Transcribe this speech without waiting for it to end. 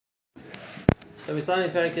So we're starting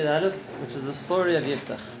Perek Yud Aleph, which is the story of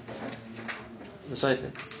Yiftach, the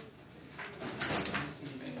Shofet.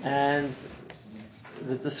 And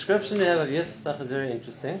the description we have of Yiftach is very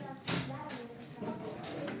interesting.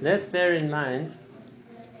 Let's bear in mind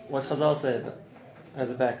what Chazal say as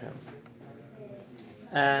a background.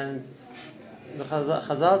 And the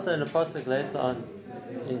Chazal say in a pasuk later on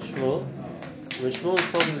in Shmuel, when Shmuel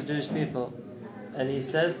is talking to the Jewish people, and he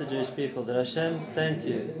says to the Jewish people that Hashem sent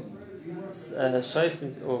you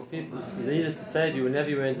shoftim or people, leaders to save you whenever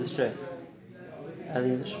you were in distress.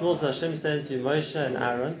 And Shmuel says Hashem sent you Moshe and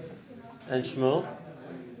Aaron and Shmuel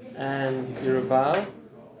and Yerubbaal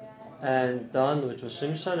and Dan, which was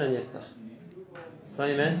Shimshon, and Yiftach. So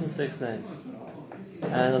he mentions 6 names.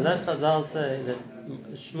 And on that Chazal say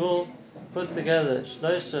that Shmuel put together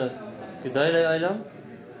Shlosha Gedolei Olam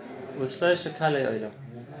with Shlosha Kalei Olam.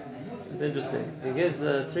 It's interesting. He gives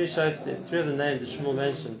 3 shoftim, 3 of the names that Shmuel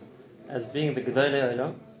mentions as being the Gedolei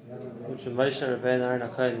Olam, which are Moshe, Rabbeinu, Aaron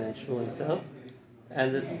HaKohen, and Shmuel himself.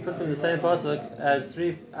 And it puts him in the same pasuk as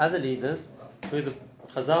 3 other leaders who the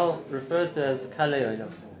Chazal referred to as Kalei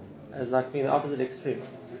Olam, as like being the opposite extreme.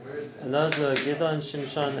 And those were Gidon,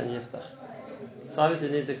 Shimshon, and Yiftach. So obviously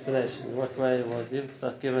it needs explanation. In what way was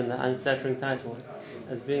Yiftach given the unflattering title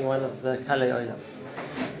as being one of the Kalei Olam?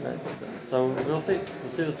 Right. So we'll see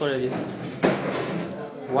the story of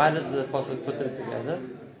Yiftach. Why does the pasuk put them together?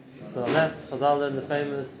 So on that Chazal learned the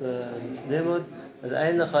famous limud that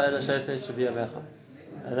Ein lecha ela shofet shebi yamecha.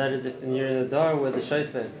 And that is, if you're in the door where the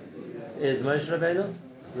shofet is Moshe Rabbeinu,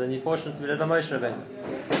 so then you're fortunate to be led by Moshe Rabbeinu.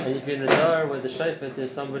 And if you're in the door where the shofet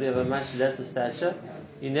is somebody of a much lesser stature,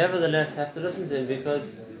 you nevertheless have to listen to him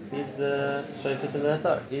because he's the shofet in that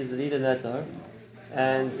door. He's the leader in that door.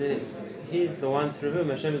 And he's the one through whom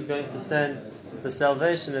Hashem is going to send the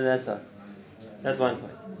salvation in that door. That's one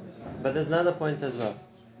point. But there's another point as well.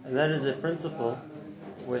 And that is a principle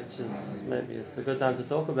which is, maybe it's a good time to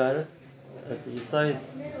talk about it. It's a yesod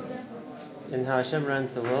in how Hashem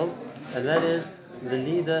runs the world. And that is, the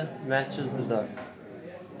leader matches the door.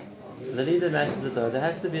 The leader matches the door. There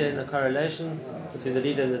has to be a correlation between the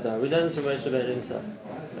leader and the door. We learn this from Moshe Rabbeinu himself.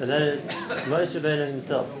 And that is, Moshe Rabbeinu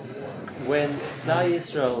himself, when Klal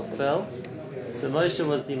Yisrael fell, so Moshe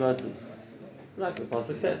was demoted. Like the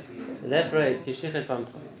pasuk says, Lech reid ki shichei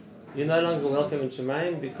samcha. You're no longer welcome in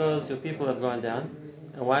Shemayim because your people have gone down.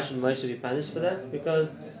 And why should Moshe be punished for that?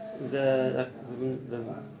 Because the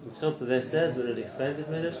Mechilta there says, when it explains it,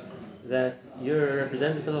 Midrash, that you're a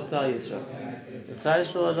representative of Klal Yisrael. If Klal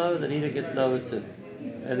Yisrael are lower, the leader gets lower too.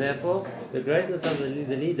 And therefore, the greatness of the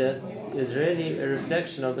leader is really a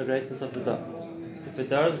reflection of the greatness of the Dar. If a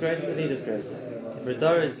Dar is greater, the leader is greater. If a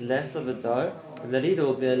Dar is less of a Dar, then the leader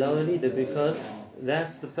will be a lower leader because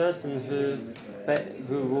that's the person who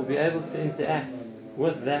will be able to interact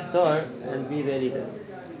with that Dar and be their leader.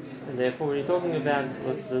 And therefore, when you're talking about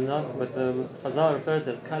what the Chazal referred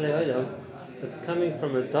to as Kalei Olam, it's coming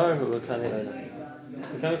from a Dar who were Kalei Olam.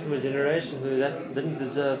 It's coming from a generation who didn't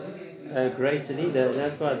deserve a greater leader, and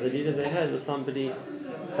that's why the leader they had was somebody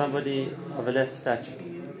of a lesser stature.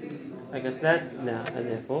 I guess that's now, and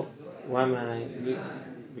therefore, why am I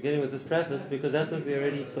beginning with this preface? Because that's what we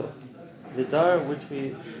already saw. The Dar which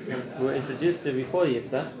we were introduced to before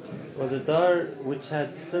Yiftach was a Dar which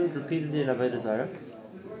had sinned repeatedly in Avodah Zarah,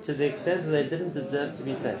 to the extent that they didn't deserve to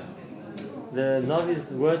be saved. The Navi's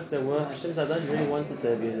words there were, Hashem said, I don't really want to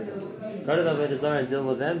save you anymore. Go to the Avodah Zarah and deal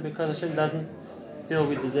with them because Hashem doesn't feel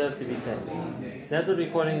we deserve to be saved. So that's what we're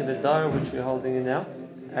calling the Dar which we're holding in now,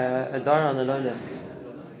 a Dar on the low level.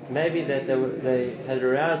 Maybe that they had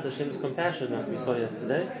aroused Hashem's compassion, like we saw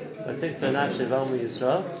yesterday, but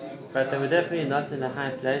they were definitely not in a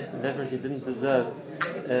high place and definitely didn't deserve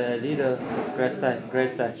a leader of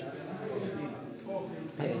great stature.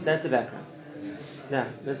 Okay, so that's the background. Now,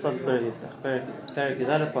 let's start the story of Yiftach. Perek Yud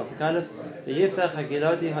Aleph, pasuk Aleph. The Yiftach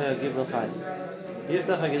HaGiladi haya Gibor Chayil.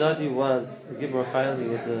 Yiftach HaGiladi was a Gibor Chayil. He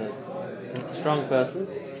was a strong person.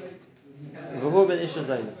 V'hu ben Isha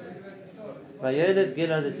Zayna. Vayeled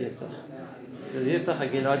Gilad is Yiftach. The Yiftach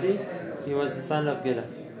HaGiladi, he was the son of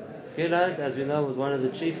Gilad. Gilad, as we know, was one of the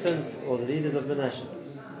chieftains or the leaders of Menashe.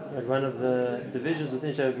 And one of the divisions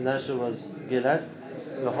within Shevet Menashe was Gilad.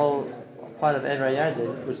 The whole part of En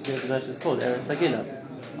Rayadin, which Shevet Menashe is called Eretz HaGilad,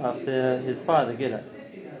 after his father Gilad.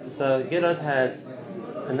 So Gilad had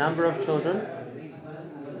a number of children.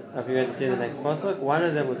 If you're going to see the next pasuk, one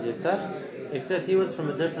of them was Yiftach, except he was from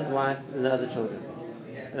a different wife than the other children.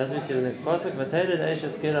 And as we see in the next pasuk, V'teiled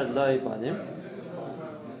Eishes Gilad lo ibanim.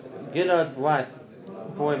 Gilad's wife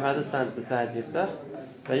bore him other sons besides Yiftach.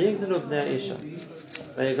 Vayigdalu bnei Isha.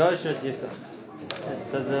 Vayigoshet Yiftach.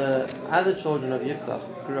 So the other children of Yiftach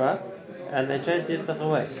grew up, and they chased Yiftach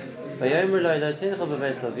away.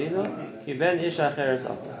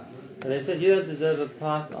 And they said, you don't deserve a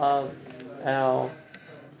part of our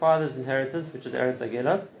father's inheritance, which is Eretz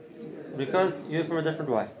Agilad, because you're from a different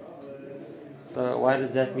way. So why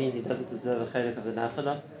does that mean he doesn't deserve a chelik of the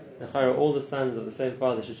Nachala? All the sons of the same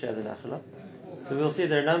father should share the Nachala. So we'll see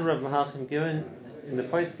there are a number of Mahalchim given in the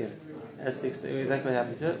Poskim as to exactly what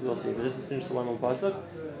happened to it. We'll see. But just to finish the one more pasuk.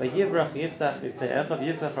 Vayivrach Yiftach mipnei Echav.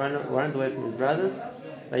 Yiftach runs away from his brothers.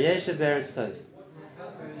 Vayeshev be'eretz Tov.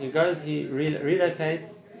 He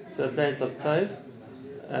relocates to a place of Tov.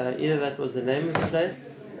 Either that was the name of the place,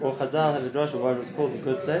 or Chazal have a drush of what was called the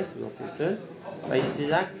good place. We'll see soon.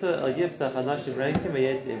 Vayisilakta al Yiftach anashim reikim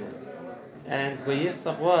vayetzimu. And where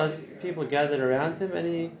Yiftach was, people gathered around him, and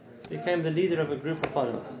he became the leader of a group of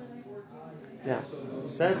followers. Now,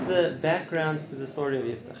 so that's the background to the story of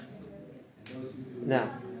Yiftach. Now,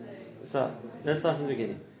 so let's start from the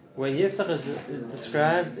beginning. When Yiftach is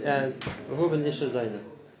described as Rehuven Isha Zaina,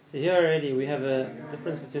 so here already we have a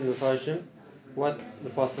difference between the Farshim, what the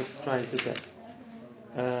Pasuk is trying to say.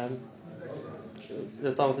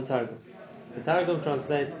 Let's start with the Targum. The Targum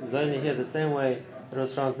translates Zaina here the same way it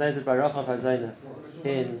was translated by Rachav HaZaina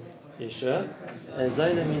in Yeshua.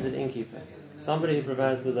 Zaina means an innkeeper, somebody who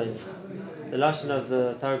provides for Zaina. The lashon of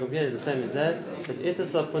the Targum here is the same as that. It's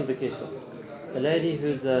Itasov Pundakisa, a lady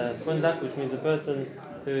who's a pundak, which means a person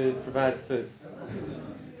who provides food.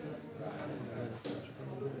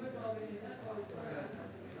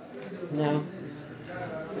 Now,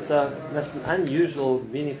 so that's an unusual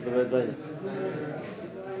meaning for the word Zaina.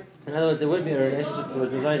 In other words, there would be a relationship to the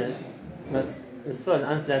word Zainis, but it's still an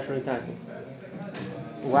unflattering title.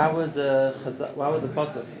 Why would the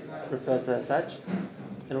Pasuk refer to her as such?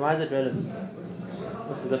 And why is it relevant?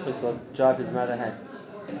 What's the difference what job his mother had?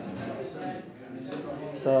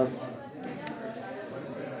 So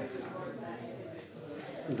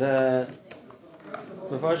the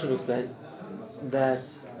Mepharshim explained that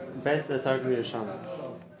based on the Targum Yerushalmi,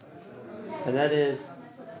 and that is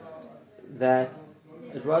that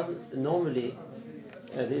it wasn't normally,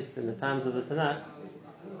 at least in the times of the Tanakh,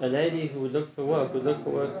 a lady who would look for work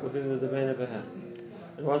within the domain of her house.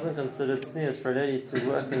 It wasn't considered tznius for a lady to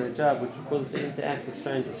work in a job which would cause her to interact with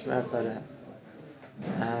strangers from outside her house.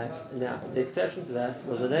 Now, the exception to that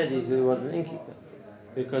was a lady who was an innkeeper,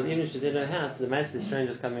 because even if she's in her house, there might be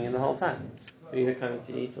strangers coming in the whole time, either coming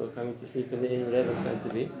to eat or coming to sleep in the inn, whatever it's going to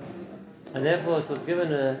be. And therefore, it was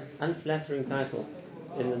given an unflattering title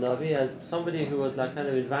in the Navi as somebody who was like kind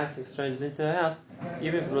of inviting strangers into her house,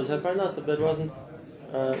 even if it was her parnasa, but it wasn't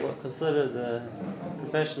considered a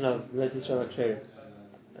profession of Moses Shalak.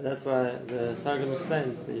 And that's why the Targum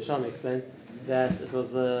explains, the Yerushalmi explains, that it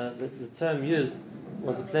was the term used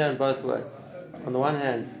was a play on both words. On the one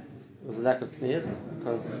hand, it was a lack of tznius,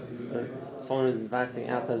 because someone was inviting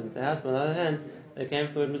outsiders into the house, but on the other hand, they came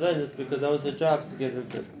for Mazonis because that was her job to give them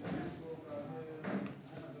food.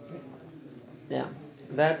 Now,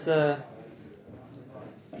 that's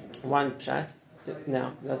one pshat.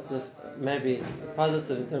 Now, that's maybe a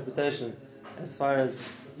positive interpretation as far as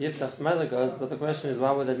Yiftach's mother goes, but the question is,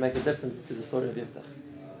 why would that make a difference to the story of Yiftach?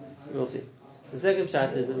 We'll see. The second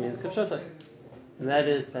pshat is it means Kipshotai, and that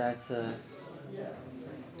is that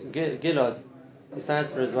Gilad,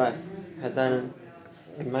 besides for his wife, had done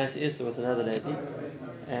a Ma'aseh Issa with another lady,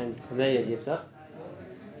 and from there he had Yiftach.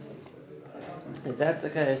 If that's the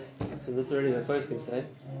case, so this is already the first thing to say,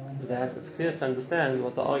 that it's clear to understand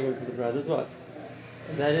what the argument of the brothers was.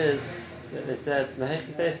 And that is, that they said,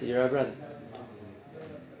 Mahechitesi, you're our brother.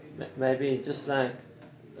 Maybe just like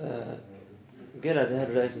Gilad had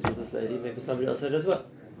relations with this lady, maybe somebody else had as well.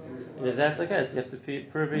 And if that's the case, you have to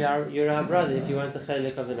prove you're our brother if you want the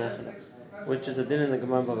chelik of the Nachala, which is a din in the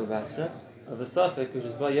Gemara Bava Basra, of a suffix, which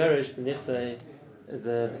is Ba Yaresh B'nichsei,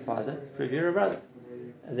 the father, prove you're a brother.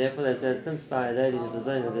 And therefore they said, since by a lady who's a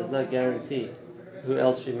Zaina, there's no guarantee who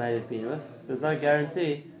else she may have been with, there's no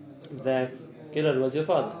guarantee that Gilad was your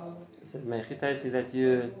father. They said, Mechitaisi, that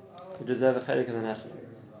you deserve a chelik of the Nachala.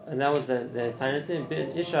 And that was their Tainatim,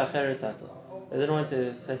 bin Isha Acheres. They didn't want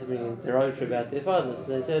to say something derogatory about their father, so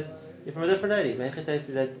they said, you're from a different lady.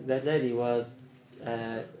 Mechitaisi, that lady was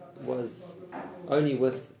only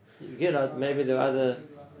with Gilad, maybe there are other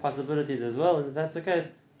possibilities as well, and if that's the case,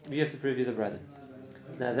 you have to prove you're the brother.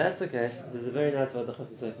 Now, if that's the case, this is a very nice word the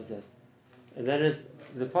Chasam Sofer says, and that is,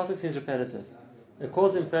 the pasuk seems repetitive. It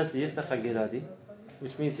calls him first Yiftach HaGiladi,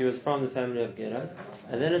 which means he was from the family of Gilad,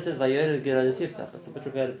 and then it says Vayored Gilad is Yiftach. It's a bit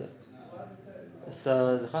repetitive.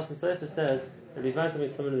 So the Chasam Sofer says that we find something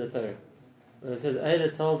similar in the Torah. When it says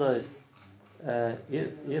Eila told us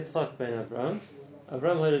Yitzchak ben Avram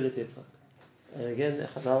heard it as Yitzchak. And again,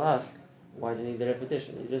 Chazal ask, why do you need the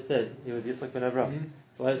repetition? You just said he was Yitzchak ben Avraham.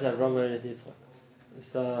 So why is that Avraham married Yitzchak?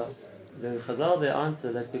 So the Chazal they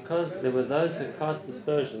answer that because there were those who cast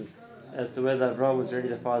aspersions as to whether Avraham was really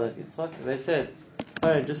the father of Yitzchak, they said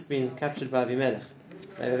Sarah had just been captured by Abimelech.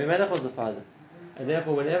 Maybe Abimelech was the father. And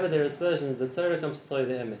therefore, whenever there are aspersions, the Torah comes to tell you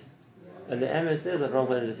the emes. And the emes is Avraham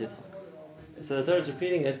married Yitzchak. So the Torah is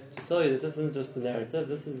repeating it to tell you that this isn't just the narrative,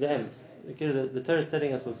 this is the emes. The Torah is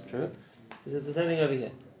telling us what's true. So it's the same thing over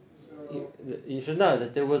here. You should know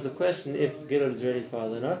that there was a question if Gilad is really his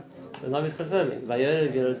father or not. The Navi is confirming.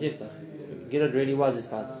 Vayored Gilad Yiftach. Gilad really was his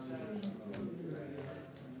father.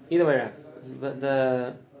 Either way around. But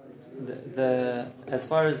the as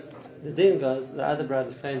far as the din goes, the other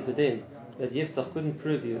brothers claimed the din that Yiftach couldn't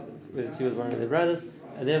prove you that he was one of their brothers,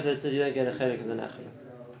 and therefore they said you don't get a chelik of the Nachla.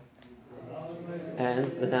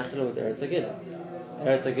 And the Nachla was Eretz HaGilad.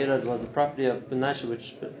 Eretz HaGilad was the property of Menashe,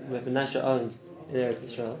 which Menashe owned in Eretz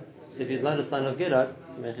Israel. So if he's not a son of Gilad,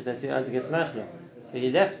 so Mechitasi owns against Nachla. So he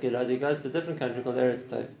left Gilad, he goes to a different country called Eretz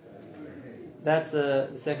Tov. That's the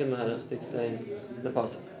second Mahalach to explain the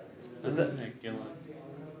Pasuk. Gilad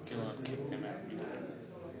kicked him out.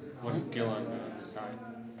 What did Gilad decide?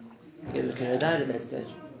 Gilad died at that stage.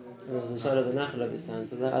 And it was the son of the Nachla of his son,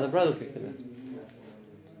 so the other brothers kicked him out.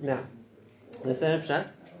 Now, the third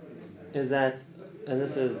pshat is that, and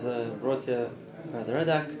this is brought here by the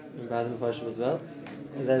Radak and by the Mepharshim as well,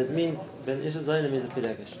 is that it means Ben Ish Zayna means a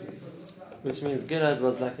Pilegesh, which means Gilad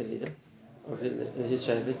was like a leader of his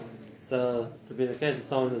Shavit. So it would be the case of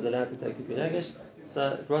someone who was allowed to take the Pilegesh. So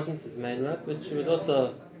it wasn't his main work, which was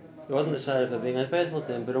also, it wasn't a Shavit for being unfaithful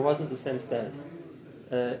to him, but it wasn't the same status.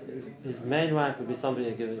 His main wife would be somebody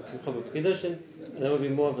who given Kichubuk Kiddushin, and that would be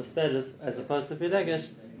more of a status as opposed to Pilegesh,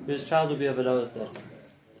 whose child would be of a lower status.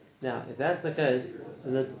 Now, if that's the case,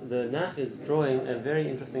 then the Nach is drawing a very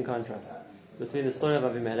interesting contrast between the story of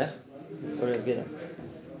Avimelech and the story of Gilad.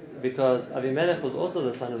 Because Avimelech was also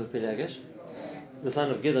the son of a Pilegesh, the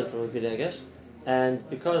son of Gilad from a Pilegesh, and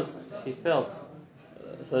because he felt,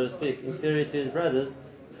 so to speak, inferior to his brothers,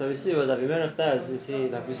 so we see what Avimelech does is he,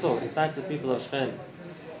 like we saw, incites the people of Shechem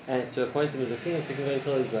and to appoint him as a king so he can go and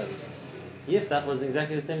kill his brothers. Yiftach was in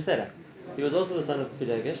exactly the same setup. He was also the son of a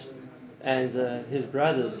Pilegesh, and his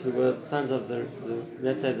brothers, who were sons of the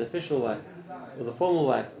let's say the official wife or the formal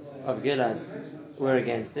wife of Gilad, were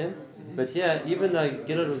against him. But here, even though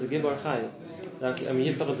Gilad was a Gibor Chayil,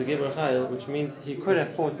 Yiftach was a Gibor Chayil, which means he could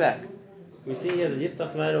have fought back. We see here that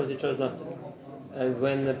Yiftach's matter was he chose not to. And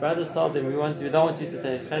when the brothers told him, we don't want you to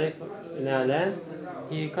take chelik in our land,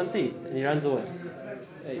 he concedes and he runs away.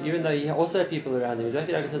 Even though he also had people around him,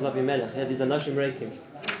 exactly like it says Abimelech, he had these Anoshim Reikim,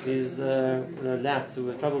 these lads who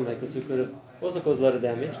were troublemakers who could have also caused a lot of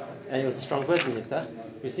damage, and he was a strong person, Yiftach.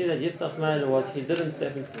 We see that Yiftach's matter was he didn't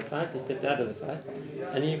step into the fight, he stepped out of the fight,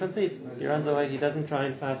 and he concedes. He runs away, he doesn't try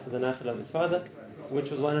and fight for the Nachal of his father,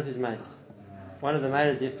 which was one of his matters. One of the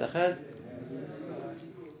matters Yiftach has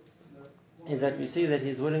is that we see that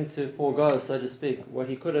he's willing to forego, so to speak, what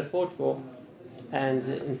he could have fought for, and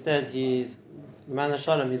instead he's Mana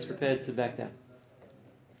Shalom, he's prepared to back down.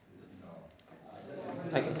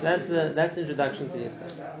 Okay, so that's the introduction to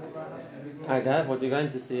Yiftach. Agav, what we're going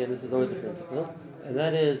to see, and this is always a principle, and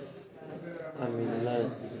that is, I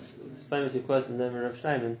know it's famously quoted in the name of Rav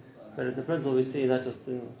Shleiman, but it's a principle we see not just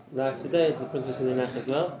in life today, it's a principle we see in the Nach as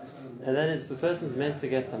well, and that is, if a person's meant to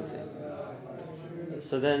get something,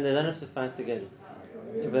 so then they don't have to fight to get it.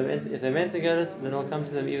 If they're meant to get it, then it'll come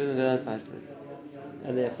to them even if they don't fight for it.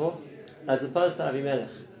 And therefore, as opposed to Avimelech,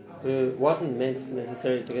 who wasn't meant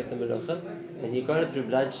necessarily to get the Melucha, and he got it through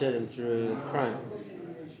bloodshed and through crime.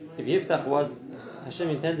 If Yiftach was, Hashem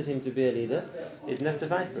intended him to be a leader, he didn't have to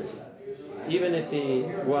fight for it. Even if he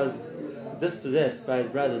was dispossessed by his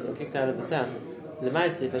brothers and kicked out of the town, if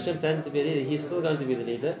Hashem intended to be a leader, he's still going to be the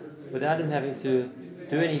leader without him having to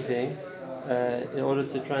do anything in order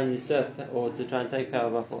to try and usurp or to try and take power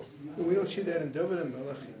by force. We don't see that in David and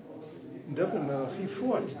Melech. In David and Melech, he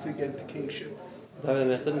fought to get the kingship. David and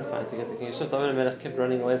Melech didn't fight to get the kingship. David and Melech kept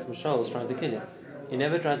running away from Shaul, was trying to kill him. He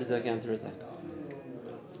never tried to do a counterattack.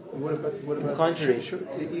 What about the contrary?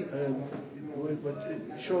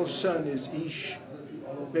 Shaul's son is Ish.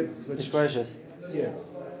 It's gracious. Yeah.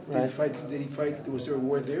 Right. Did he fight? Was there a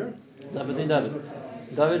war there? No, between David.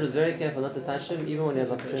 David was very careful not to touch him, even when he had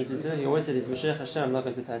the opportunity to. He always said, "He's Mashiach Hashem. I'm not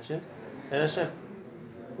going to touch him." And Hashem.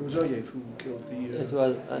 It was Oyev who killed the.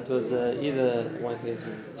 It was either one case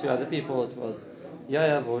with two other people. It was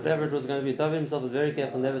Yoav or whatever it was going to be. David himself was very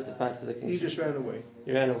careful never to fight for the kingship. He just ran away.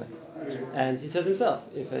 He ran away, and he says himself,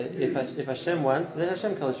 "If Hashem wants, let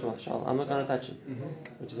Hashem kill Shaul. I'm not going to touch him,"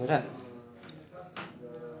 which is what happened.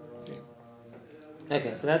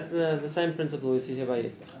 Okay, so that's the same principle we see here by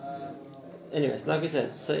Yiftach. Anyways, like we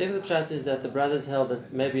said, so if the pshat is that the brothers held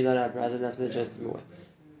that maybe not our brother, that's where they chased him away.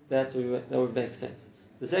 That would make sense.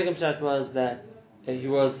 The second pshat was that he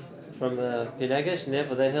was from Pinegesh, and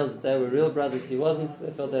therefore they held that they were real brothers. He wasn't.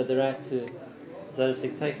 They felt they had the right to, so to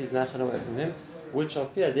speak, take his nachal away from him, which al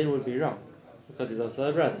pi adin would be wrong, because he's also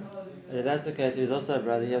a brother. And if that's the case, if he's also a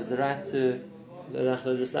brother, he has the right to the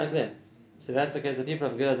nachal just like them. So that's the case. The people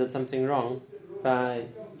of Gilad did something wrong by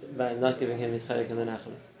not giving him his chalik in the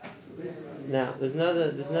nachal. Now, there's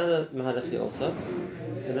another mahalach here also,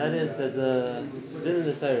 and that is there's a din in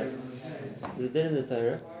the Torah. There's a din in the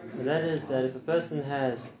Torah, and that is that if a person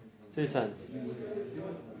has two sons,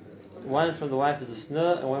 one from the wife is a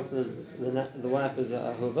snur, and one from the wife is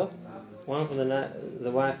a ahuva, one from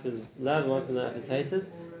the wife is love, and one from the wife is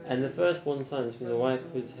hated, and the firstborn son is from the wife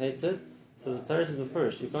who's hated, so the Torah says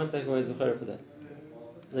first, you can't take away the bechor for that.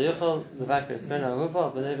 The yuchal the vakar is ben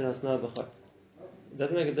ahuva, but even a snur bechor. It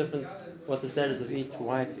doesn't make a difference what the status of each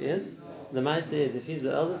wife is. The Maaseh is if he's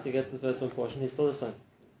the eldest, he gets the first one portion. He's still a son.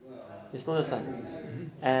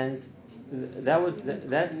 And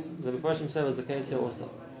that's the Mepharshim say was the case here also.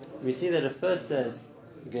 We see that it first says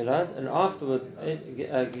Gilad, and afterwards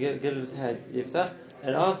Gilad had Yiftach,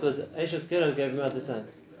 and afterwards Eishes Gilad gave him other sons,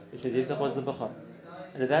 which means Yiftach was the Bechor.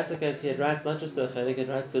 And if that's the case, he had rights not just to a chelik, he had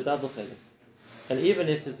rights to a double chelik. And even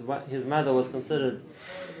if his mother was considered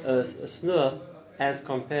a snur, as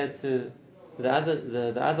compared to the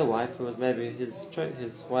other wife, who was maybe his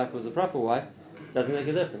wife was a proper wife, doesn't make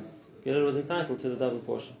a difference. Gilad was entitled to the double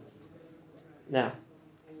portion. Now,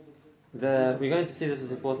 we're going to see this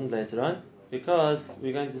is important later on, because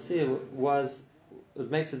we're going to see it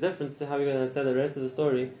makes a difference to how we're going to understand the rest of the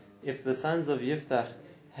story. If the sons of Yiftach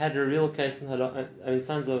had a real case in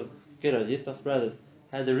sons of Gilad, Yiftach's brothers,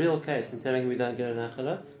 had a real case in telling him we don't get a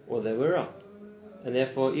nachala, or they were wrong. And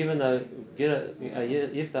therefore, even though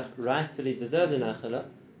Yiftach rightfully deserved the nachala,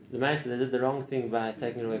 the Maaseh they did the wrong thing by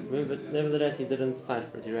taking it away from him, but nevertheless he didn't fight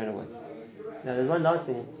for it, he ran away. Now there's one last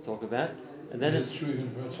thing to talk about, and that is true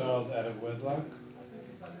even for a child out of wedlock.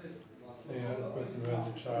 Say a person who has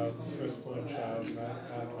a child, his firstborn child,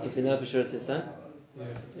 if you know for sure it's his son.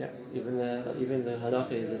 Yeah. Even the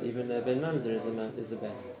halacha is it, even the ben mamzer is a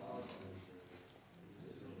ben.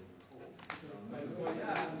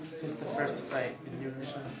 This is the first fight in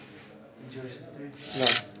Yerushalayim in Jewish history. No,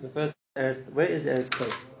 the first Eretz. Where is Eretz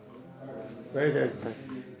Tov? Where is Eretz Tov?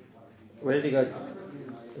 Where did he go to?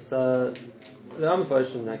 So the Rambam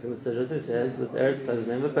portion, like the Mitzvah also says, that Eretz Tov is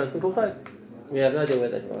the name of a person called Tov. We have no idea where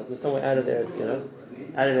that was. It was somewhere out of Eretz Gilad,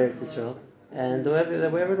 out of Eretz Yisrael, and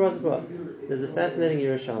wherever it was, it was. There's a fascinating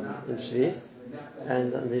Yerushalmi in Shvis,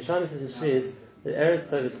 and the Yerushalmi says in Shvis that Eretz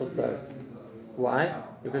Tov is Chutz La'aretz. Why?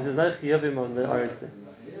 Because there's no chiyuvim on the Eretz there.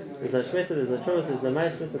 There's no shmitzah, there's no trumas, there's no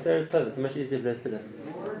ma'ash shmitzah, Eretz Tov. It's a much easier place to live.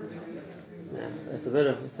 Now, it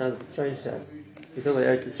sounds a bit strange to us. We talk about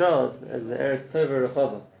Eretz Yisrael as the Eretz Tov or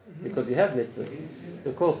Rechava, because you have mitzvahs.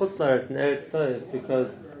 To call Chutz La'aretz an Eretz Tov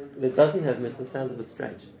because it doesn't have mitzvahs sounds a bit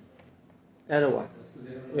strange. And what?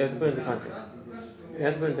 We have to put it into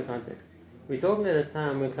context. We're talking at a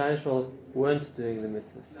time when Klal Yisrael weren't doing the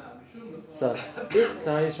mitzvahs. So, if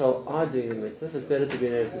Klal Yisrael are doing the mitzvahs, it's better to be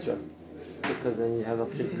in Eretz Yisrael, because then you have the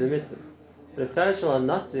opportunity to do mitzvahs. But if Klal Yisrael are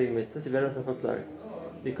not doing mitzvahs, you're better off in Chutz La'aretz,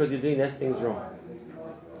 because you're doing less things wrong.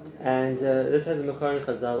 And this has a Makar in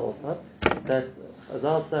Chazal also, that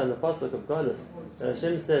Chazal said in the Pasuk of Golus, that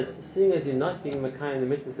Hashem says, seeing as you're not being Makar in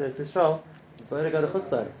the mitzvahs of Eretz Yisrael, you better go to Chutz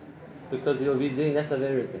La'aretz, because you'll be doing less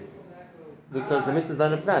averos there. Because the mitzvahs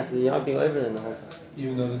don't apply, so you're not being over them the whole time.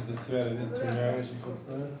 Even though there's the threat of intermarriage in Chutz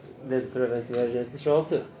La'aretz? There's the threat of intermarriage in Eretz Yisrael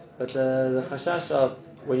too. But the chashash of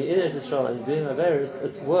when you're in Eretz Yisrael and you're doing averos,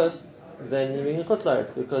 it's worse than you being in Chutz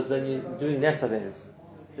La'aretz, because then you're doing less averos.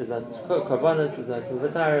 There's no korbanos, there's no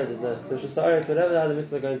tuvatara, there's no fishus haaretz, whatever the other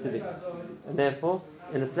mitzvahs are going to be. And therefore,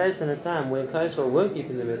 in a place and a time when Klal Yisrael weren't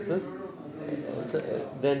keeping the mitzvahs,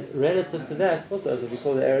 then relative to that, Chutz La'aretz would be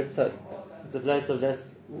called the Eretz Tov. It's a place of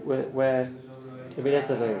less, where it'll be less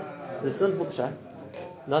averos. The simple pshat,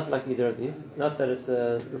 not like either of these, not that it's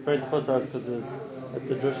referring to Chutz La'aretz because it's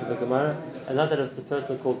the drush of the Gemara, and not that it's a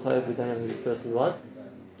person called Tov, we don't know who this person was.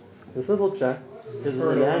 The simple pshat is a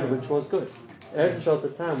land which was good. Eretz Yisrael at the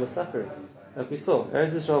time was suffering. Like we saw,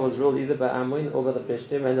 Eretz Yisrael was ruled either by Amun or by the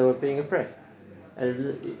Plishtim, and they were being oppressed.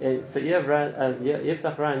 And so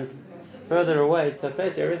Yiftach runs further away to a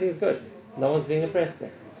place where everything's good. No one's being oppressed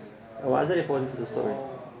there. And why is that important to the story?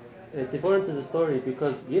 It's important to the story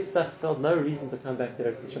because Yiftach felt no reason to come back to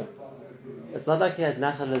Eretz Yisrael. It's not like he had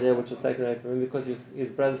Nachala there which was taken away from him because his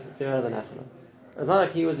brothers came out of the Nachala. It's not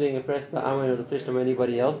like he was being oppressed by Ammon or the Plishtim or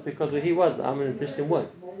anybody else, because where he was, the Ammon and Plishtim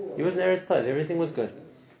weren't. He was in Eretz Tov, everything was good.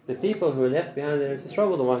 The people who were left behind in Eretz Yisrael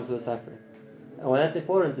were the ones who were suffering. And why that's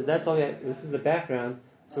important is this is the background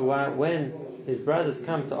to why when his brothers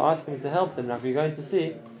come to ask him to help them, like we're going to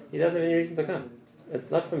see, he doesn't have any reason to come. It's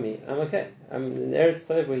not for me, I'm okay. I'm in Eretz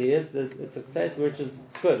Tov where he is, it's a place which is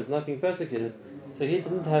good, it's not being persecuted. So he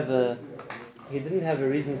didn't have a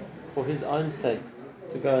reason for his own sake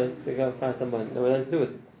to go fight someone. No, nothing to do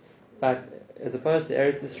with it. But as opposed to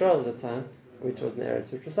Eretz Yisrael at the time, which was an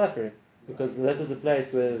Eretz which was suffering, because that was a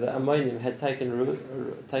place where the Ammonim had taken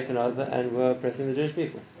over and were oppressing the Jewish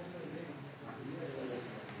people.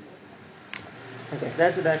 Okay, so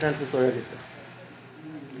that's the background to the story of Yiftach.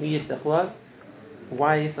 Who Yiftach was,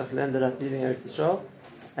 why Yiftach ended up leaving Eretz Yisrael,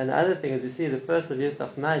 and the other thing is we see the first of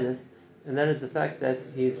Yiftach's madness, and that is the fact that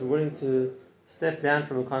he's willing to step down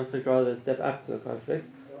from a conflict rather than step up to a conflict.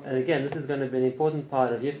 And again, this is going to be an important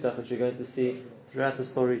part of Yiftach, which we're going to see throughout the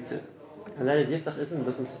story too. And that is, Yiftach isn't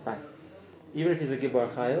looking to fight. Even if he's a Gibor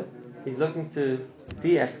Chayil, he's looking to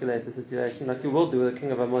de-escalate the situation, like you will do with the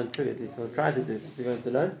king of Ammon previously. So we'll try to do it, if you're going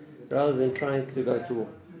to learn, rather than trying to go to war.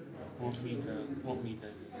 What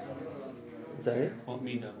midah is this? Sorry? What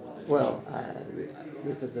midah would this Well,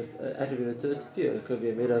 we could attribute it to a few. It could be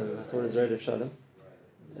a midah of someone who's ready of shalom.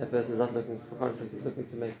 A person is not looking for conflict, he's looking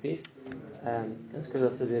to make peace. It could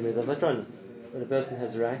also be a midah of atronus. When a person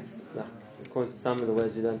has rights, like, according to some of the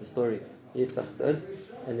ways we learned the story, Yiftach did,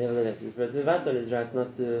 and nevertheless he's prepared to on his rights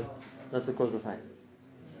not to cause a fight.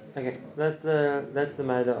 Okay, so that's the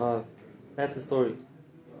story,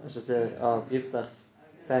 I should say, of Yiftach's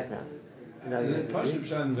background. Now The Pashup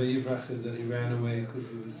Shan Vayivrach is that he ran away because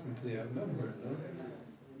he was simply outnumbered, no?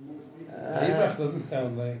 Vayivrach doesn't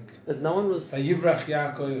sound like. But no one was. Vayivrach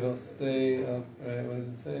Yaakov will stay up, right? What does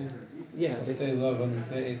it say? Yeah. He'll stay love on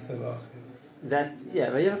the Esav.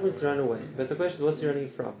 Vayivrach means to run away. But the question is, what's he running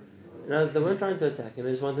from? In other words, they weren't trying to attack him,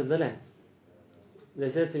 they just wanted the land. They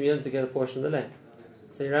said to him, you want to get a portion of the land.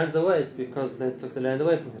 So he runs away, it's because they took the land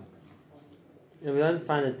away from him. And we don't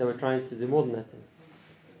find that they were trying to do more than that to him.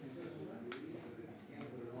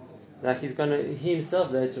 Like he himself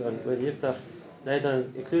later on, when Yiftach later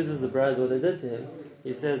on accuses the brothers what they did to him,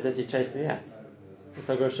 he says that he chased me out. He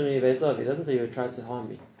doesn't say you tried to harm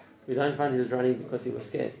me. We don't find he was running because he was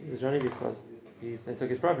scared. He was running because they took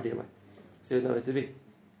his property away. So he would know where to be.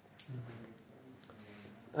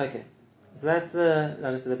 Okay. So that's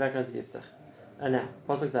the background to Yiftach. And now,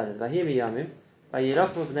 Pasuk Daled. Vayimi Yamim,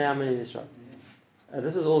 Vayirachu b'nei Ammon in Yisrael.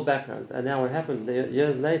 This was all background. And now what happened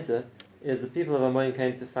years later is the people of Ammon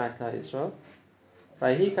came to fight Klal Yisrael.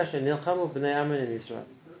 Vayhi kasher nilchamu b'nei Ammon in Yisrael.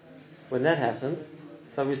 When that happened,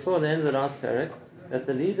 so we saw at the end of the last parak that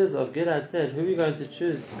the leaders of Gilad said, who are we going to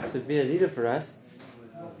choose to be a leader for us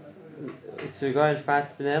to go and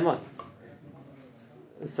fight b'nei Ammon?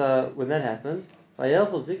 So when that happened, the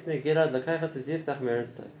elders of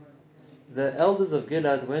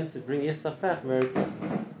Gilad went to bring Yiftach back Meretz Tov.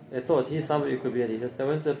 They thought he's somebody who could be a leader, so they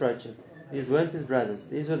went to approach him. These weren't his brothers,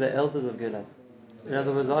 these were the elders of Gilad. In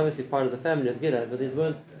other words, obviously part of the family of Gilad, but these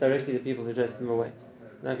weren't directly the people who chased him away.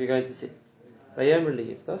 Like we're going to see. And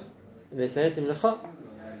they say to him,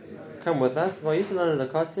 come with us,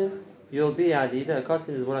 you'll be our leader. A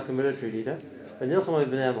Kotzin is more like a military leader.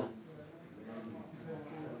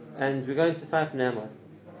 And we're going to fight Bnei Ammon.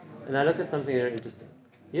 And I look at something very interesting.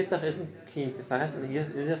 Yiftach isn't keen to fight, and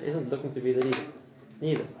Yiftach isn't looking to be the leader.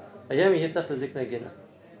 Neither.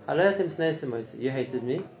 You hated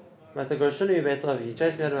me. You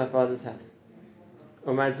chased me out of my father's house.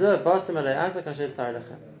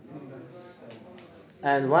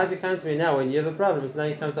 And why have you come to me now when you have a problem? So now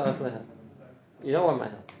you come to ask my help. You don't want my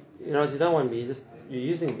help. You don't want me. You're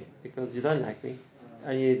using me because you don't like me,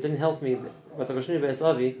 and you didn't help me. But the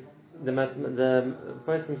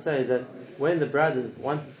person says that when the brothers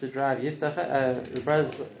wanted to drive Yiftach, the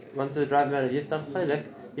brothers wanted to drive him out of Yiftach's chelek,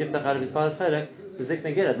 Yiftach out of his father's chelek, the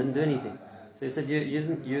Zikna Gilad didn't do anything. So he said, you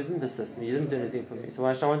didn't assist me, you didn't do anything for me, so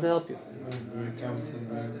why should I want to help you?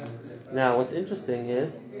 Now, what's interesting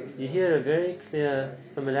is you hear a very clear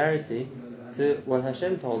similarity to what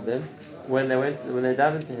Hashem told them when they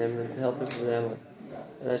davened to him and to help him from the Ammon.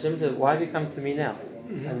 And Hashem said, why have you come to me now?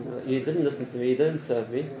 And you didn't listen to me, you didn't serve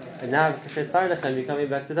me, and now you're coming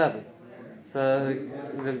back to daven. So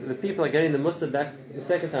the people are getting the Musa back the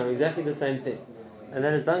second time, exactly the same thing. And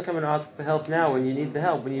that is, don't come and ask for help now when you need the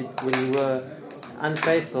help, when you were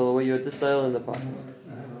unfaithful or when you were disloyal in the past.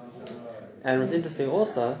 And what's interesting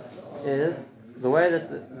also is the way that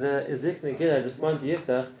the Zikna Gilad responded to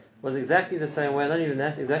Yiftach was exactly the same way, not even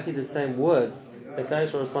that, exactly the same words that Klal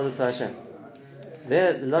Yisrael responded to Hashem.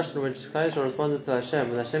 There, the lashon which Klal Yisrael responded to Hashem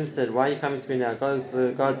when Hashem said, "Why are you coming to me now? Go to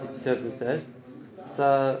the gods you served instead."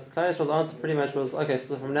 So Klal Yisrael's answer pretty much was, "Okay,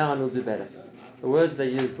 so from now on we'll do better." The words they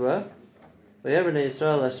used were, "V'yemer bnei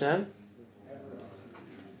Yisrael Hashem,"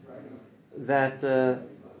 that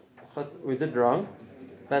we did wrong,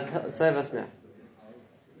 but save us now.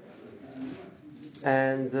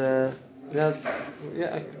 And the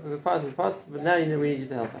past is past, but now we need you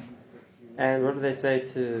to help us. And what do they say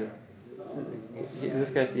to, in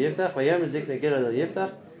this case, to Yiftach? Vayom Zikna Gilad al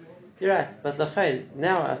Yiftach. You're right, but Lachain,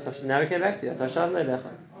 now we came back to you. Tashav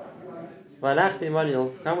Leilecha. V'alachti Iman,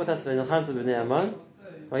 you'll come with us, v'nilchamtu b'nei Aman.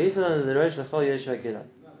 V'yisan l'rosh l'chol yesh v'gilad.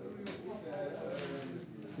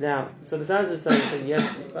 Now, so besides just saying yes,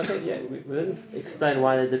 okay, yeah, we didn't explain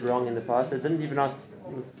why they did wrong in the past. They didn't even ask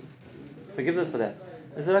forgiveness for that.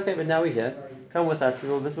 They said, okay, but now we're here. Come with us.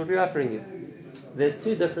 This is what we're offering you. There's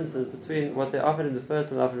two differences between what they offered in the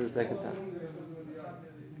first and offered in the second time.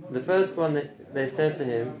 The first one that they said to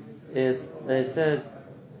him is, they said,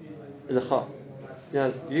 L'cha,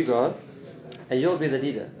 you go, and you'll be the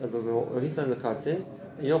leader of the Hisan the Katzin,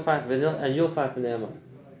 and you'll fight B'nei Aman.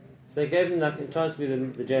 So they gave him like in charge to be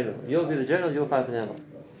the general. You'll be the general, you'll fight B'nei Aman.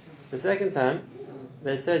 The second time,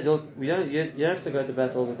 they said, you don't have to go to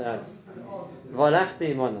battle without us.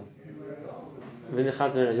 V'alachti imanu.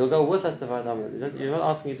 You'll go with us to fight Aman. You're not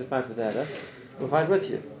asking you to fight without us. We'll fight with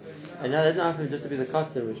you. And now they didn't ask him just to be the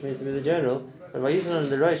Katzin, which means to be the general, but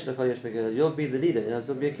you'll be the leader,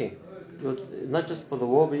 you'll be a king. Not just for the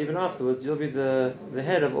war, but even afterwards, you'll be the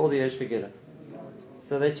head of all the Yesh V'Gilat.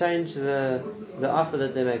 So they changed the offer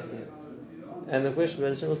that they make to him. And the question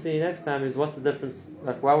we'll see next time is, what's the difference?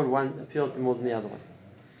 Like, why would one appeal to more than the other one?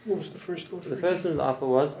 What was the first offer? The first one, the offer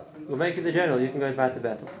was, we'll make you the general, you can go and fight the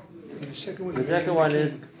battle. And the second one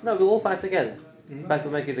is, no, we'll all fight together, but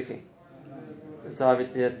we'll make you the king. So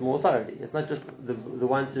obviously it's more authority. It's not just the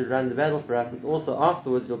one to run the battle for us, it's also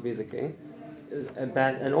afterwards you'll be the king.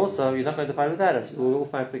 And also, you're not going to fight without us, we'll all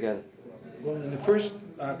fight together. Well, in the first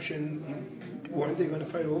option, weren't they going to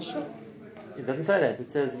fight also? It doesn't say that. It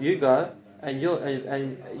says, you go, and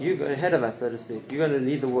you go ahead of us, so to speak. You're going to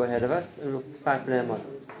lead the war ahead of us, and we'll fight Bnei Ammon.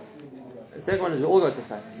 The second one is, we'll all go to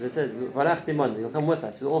fight. They said, you'll come with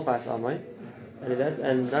us, we'll all fight Ammon.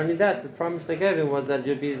 And not only that, the promise they gave him was that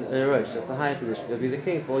you'll be a Rosh, that's a higher position, you'll be the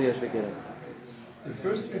king for all Yesh V'Gilat. The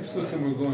first few psukim were going